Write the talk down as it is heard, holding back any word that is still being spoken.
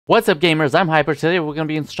What's up gamers, I'm Hyper. Today we're going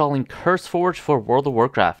to be installing Curseforge for World of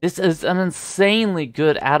Warcraft. This is an insanely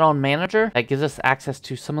good add-on manager that gives us access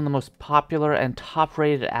to some of the most popular and top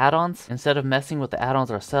rated add-ons. Instead of messing with the add-ons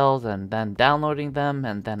ourselves and then downloading them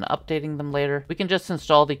and then updating them later, we can just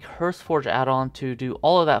install the Curseforge add-on to do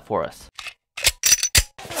all of that for us.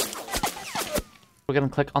 We're going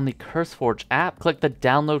to click on the Curseforge app, click the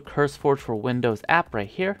download Curseforge for Windows app right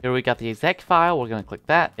here. Here we got the exec file, we're going to click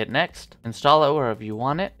that, hit next, install it wherever you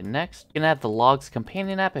want it, hit next. You can add the logs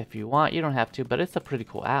companion app if you want, you don't have to, but it's a pretty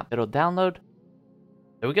cool app. It'll download.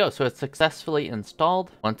 There we go, so it's successfully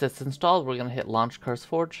installed. Once it's installed, we're going to hit launch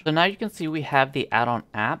Curseforge. So now you can see we have the add-on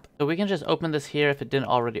app. So we can just open this here if it didn't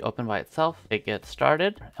already open by itself. It gets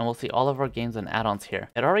started, and we'll see all of our games and add-ons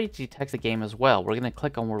here. It already detects a game as well. We're going to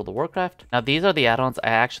click on World of Warcraft. Now these are the add-ons I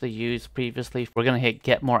actually used previously. We're going to hit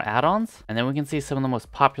get more add-ons, and then we can see some of the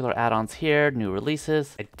most popular add-ons here, new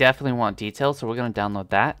releases. I definitely want details, so we're going to download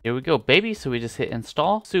that. Here we go, baby. So we just hit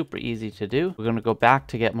install. Super easy to do. We're going to go back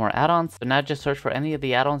to get more add-ons. So now just search for any of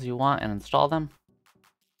the add-ons you want and install them.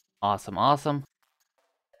 Awesome.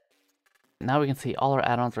 Now we can see all our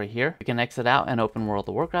add-ons right here. We can exit out and open World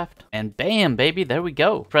of Warcraft. And bam, baby, there we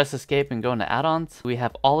go. Press escape and go into add-ons. We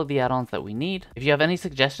have all of the add-ons that we need. If you have any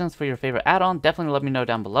suggestions for your favorite add-on, definitely let me know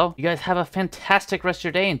down below. You guys have a fantastic rest of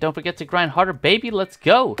your day, and don't forget to grind harder, baby. Let's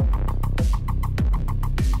go.